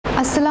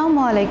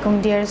Assalamu alaikum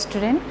dear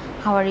student,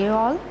 how are you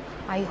all?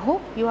 I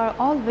hope you are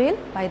all well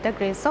by the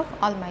grace of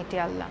Almighty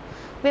Allah.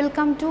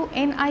 Welcome to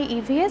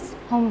NIEVS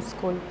Home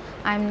School.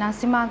 I am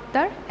Nasima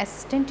Akter,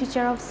 Assistant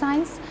Teacher of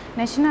Science,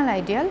 National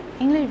Ideal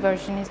English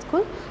Version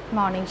School,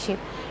 Morning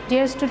Shift.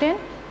 Dear student,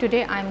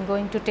 today I am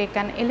going to take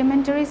an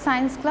elementary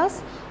science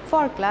class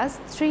for class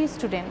 3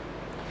 student.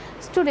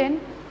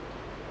 Student,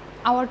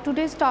 our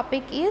today's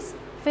topic is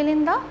fill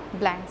in the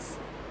blanks.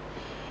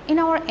 In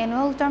our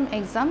annual term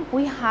exam,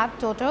 we have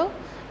total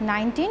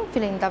 19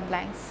 fill in the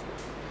blanks.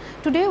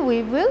 Today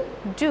we will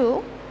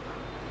do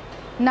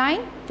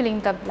 9 fill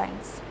in the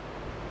blanks.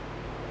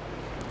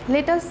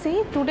 Let us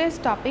see today's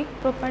topic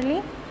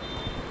properly.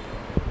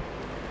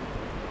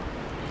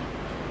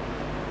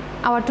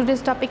 Our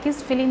today's topic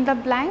is fill in the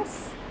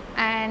blanks,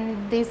 and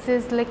this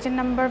is lecture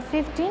number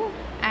 15,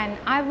 and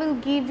I will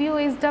give you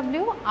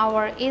SW.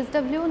 Our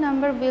SW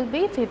number will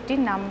be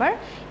 15 number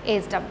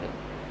SW.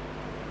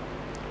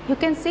 You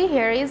can see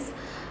here is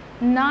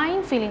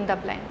 9 fill in the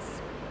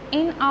blanks.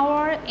 In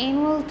our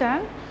annual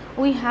term,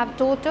 we have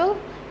total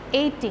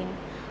 18.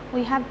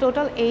 We have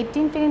total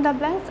 18 fill in the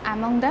blanks.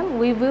 Among them,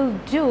 we will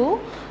do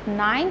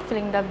 9 fill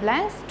in the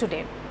blanks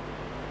today.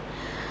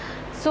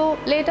 So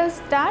let us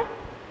start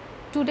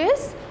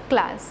today's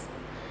class.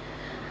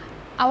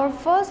 Our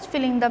first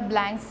fill in the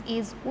blanks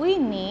is we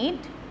need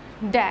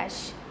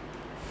dash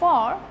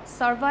for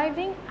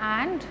surviving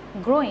and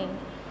growing.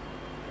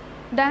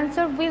 The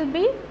answer will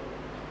be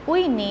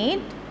we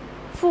need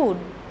food.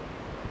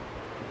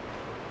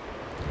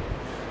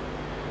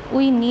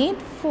 We need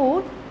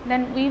food,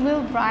 then we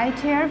will write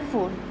here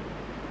food.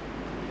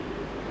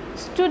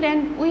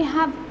 Student, we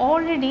have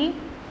already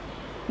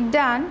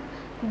done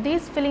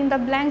this fill in the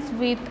blanks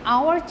with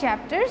our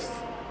chapters.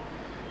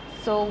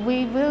 So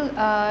we will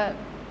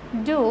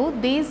do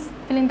these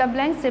fill in the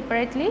blanks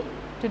separately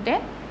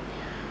today.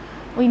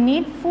 We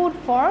need food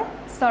for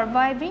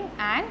surviving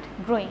and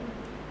growing.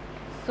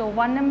 So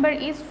 1 number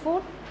is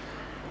food.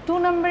 2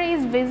 number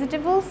is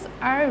vegetables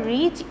are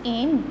rich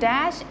in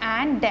dash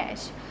and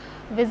dash.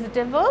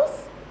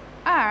 Vegetables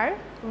are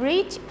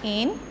rich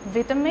in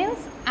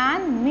vitamins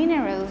and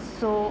minerals.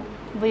 So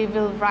we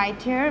will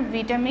write here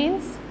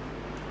vitamins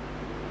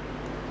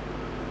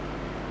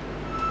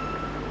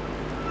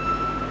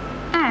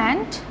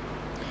and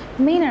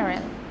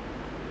mineral.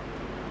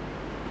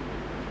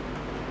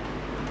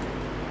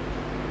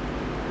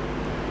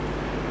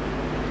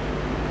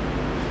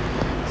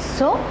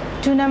 So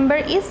 2 number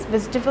is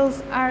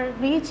vegetables are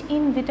rich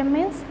in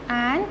vitamins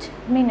and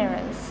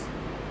minerals.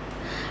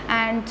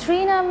 And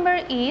 3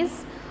 number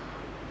is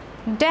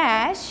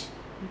dash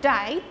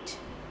diet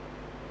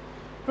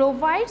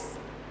provides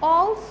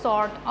all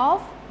sort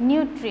of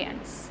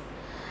nutrients.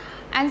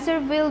 Answer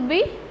will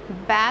be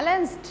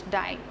balanced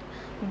diet.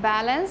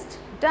 Balanced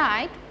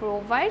diet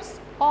provides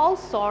all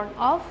sort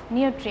of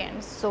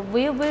nutrients. So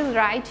we will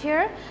write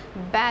here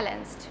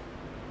balanced.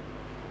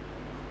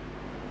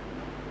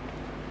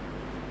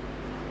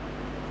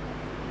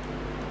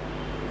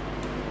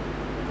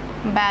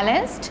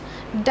 Balanced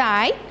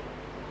diet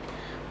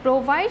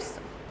provides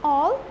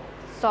all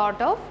sort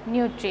of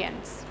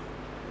nutrients.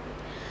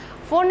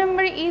 4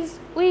 number is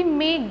we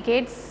may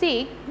get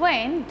sick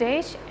when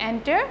dash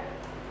enter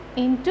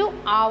into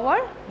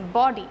our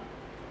body.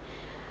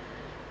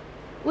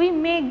 We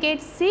may get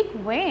sick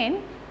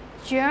when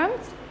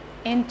germs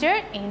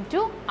enter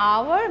into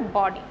our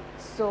body.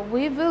 So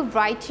we will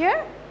write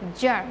here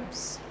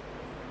germs.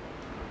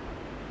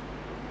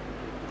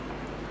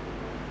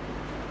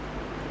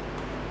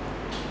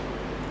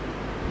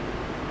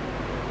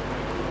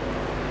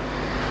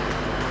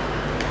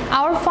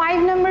 Our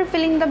 5 number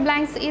filling the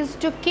blanks is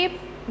to keep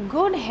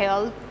good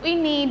health, we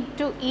need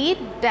to eat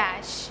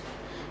dash.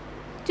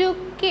 To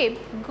keep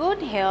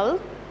good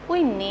health,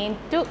 we need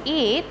to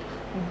eat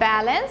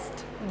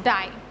balanced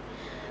diet.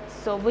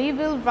 So we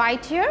will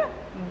write here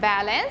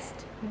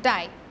balanced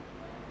diet.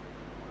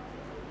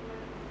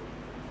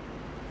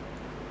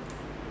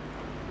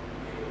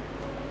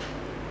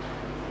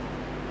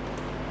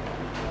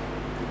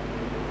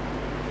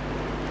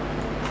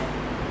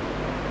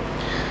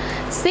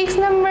 Sixth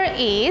number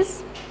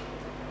is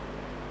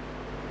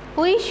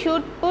we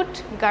should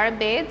put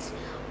garbage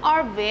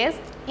or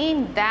waste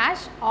in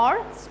dash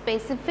or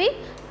specific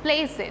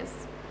places.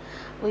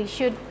 We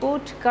should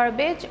put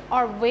garbage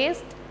or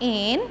waste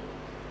in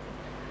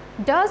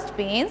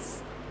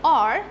dustbins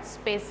or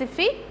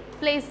specific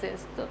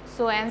places.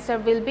 So answer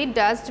will be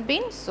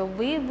dustbin. So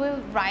we will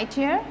write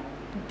here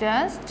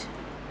dustbin.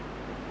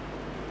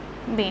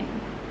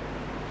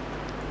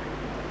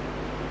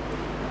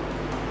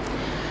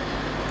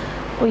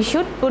 We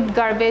should put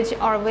garbage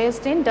or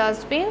waste in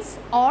dustbins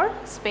or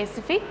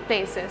specific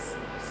places.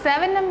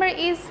 7 number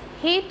is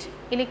heat,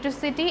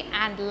 electricity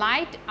and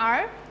light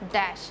are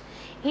dash.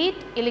 Heat,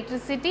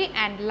 electricity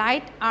and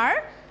light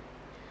are,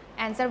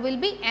 answer will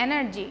be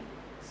energy.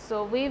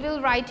 So we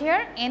will write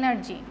here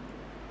energy.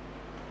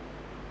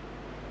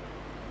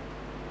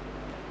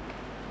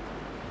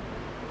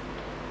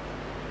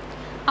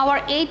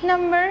 Our 8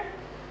 number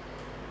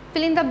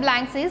Fill in the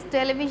blanks is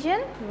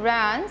television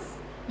runs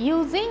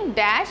using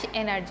dash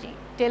energy.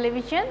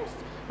 Television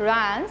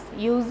runs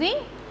using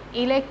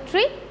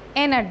electric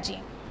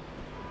energy.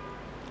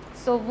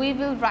 So we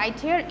will write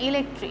here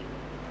electric.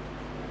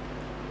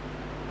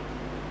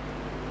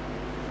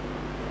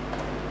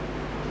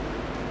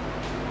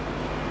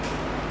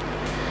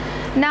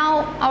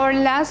 Now our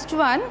last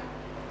one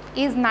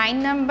is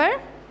 9 number.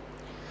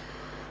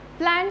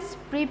 Plants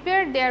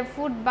prepare their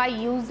food by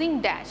using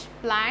dash.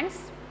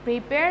 Plants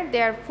prepare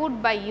their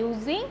food by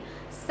using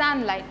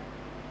sunlight.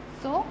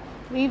 So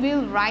we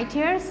will write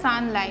here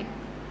sunlight.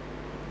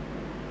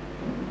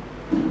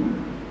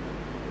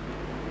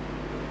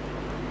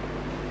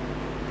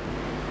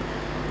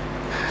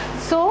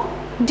 So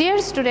dear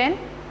student,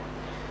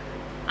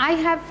 I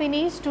have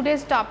finished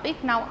today's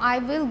topic. Now I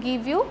will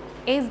give you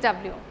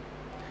SW.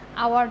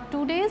 Our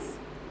today's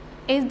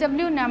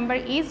SW number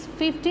is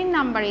 15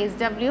 number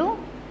SW,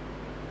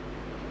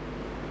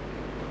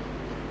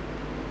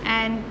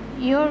 and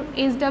your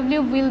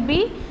SW will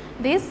be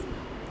this,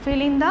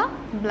 fill in the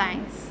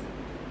blanks.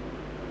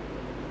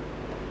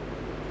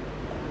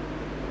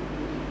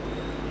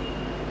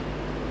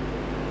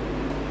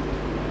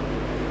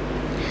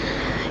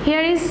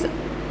 Here is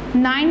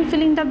 9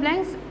 fill in the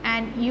blanks,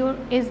 and your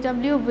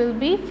SW will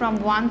be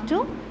from 1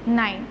 to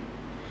 9.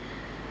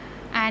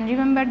 And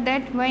remember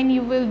that when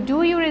you will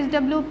do your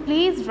SW,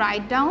 please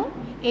write down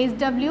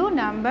SW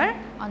number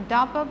on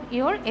top of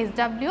your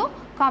SW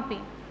copy.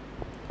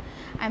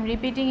 I am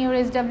repeating your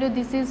SW.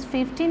 This is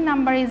 15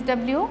 number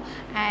SW,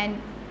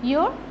 and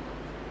your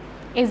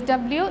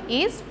SW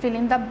is fill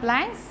in the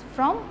blanks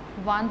from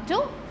 1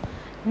 to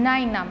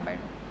 9 number.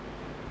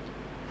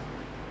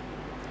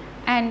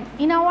 And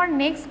in our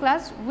next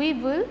class we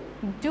will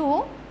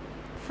do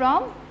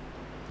from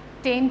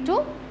 10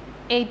 to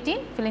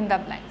 18 fill in the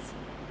blanks.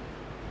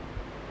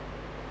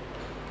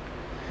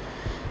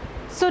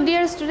 So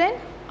dear student,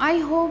 I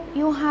hope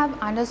you have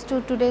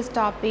understood today's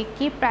topic.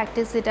 Keep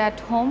practice it at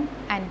home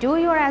and do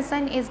your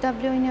assigned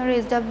SW in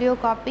your SW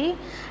copy,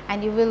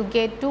 and you will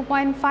get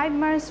 2.5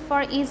 marks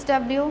for each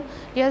W.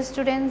 Dear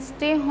students,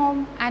 stay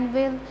home and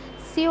we'll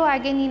see you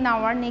again in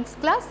our next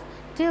class.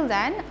 Till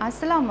then,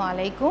 Assalamu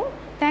alaikum.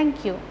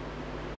 Thank you.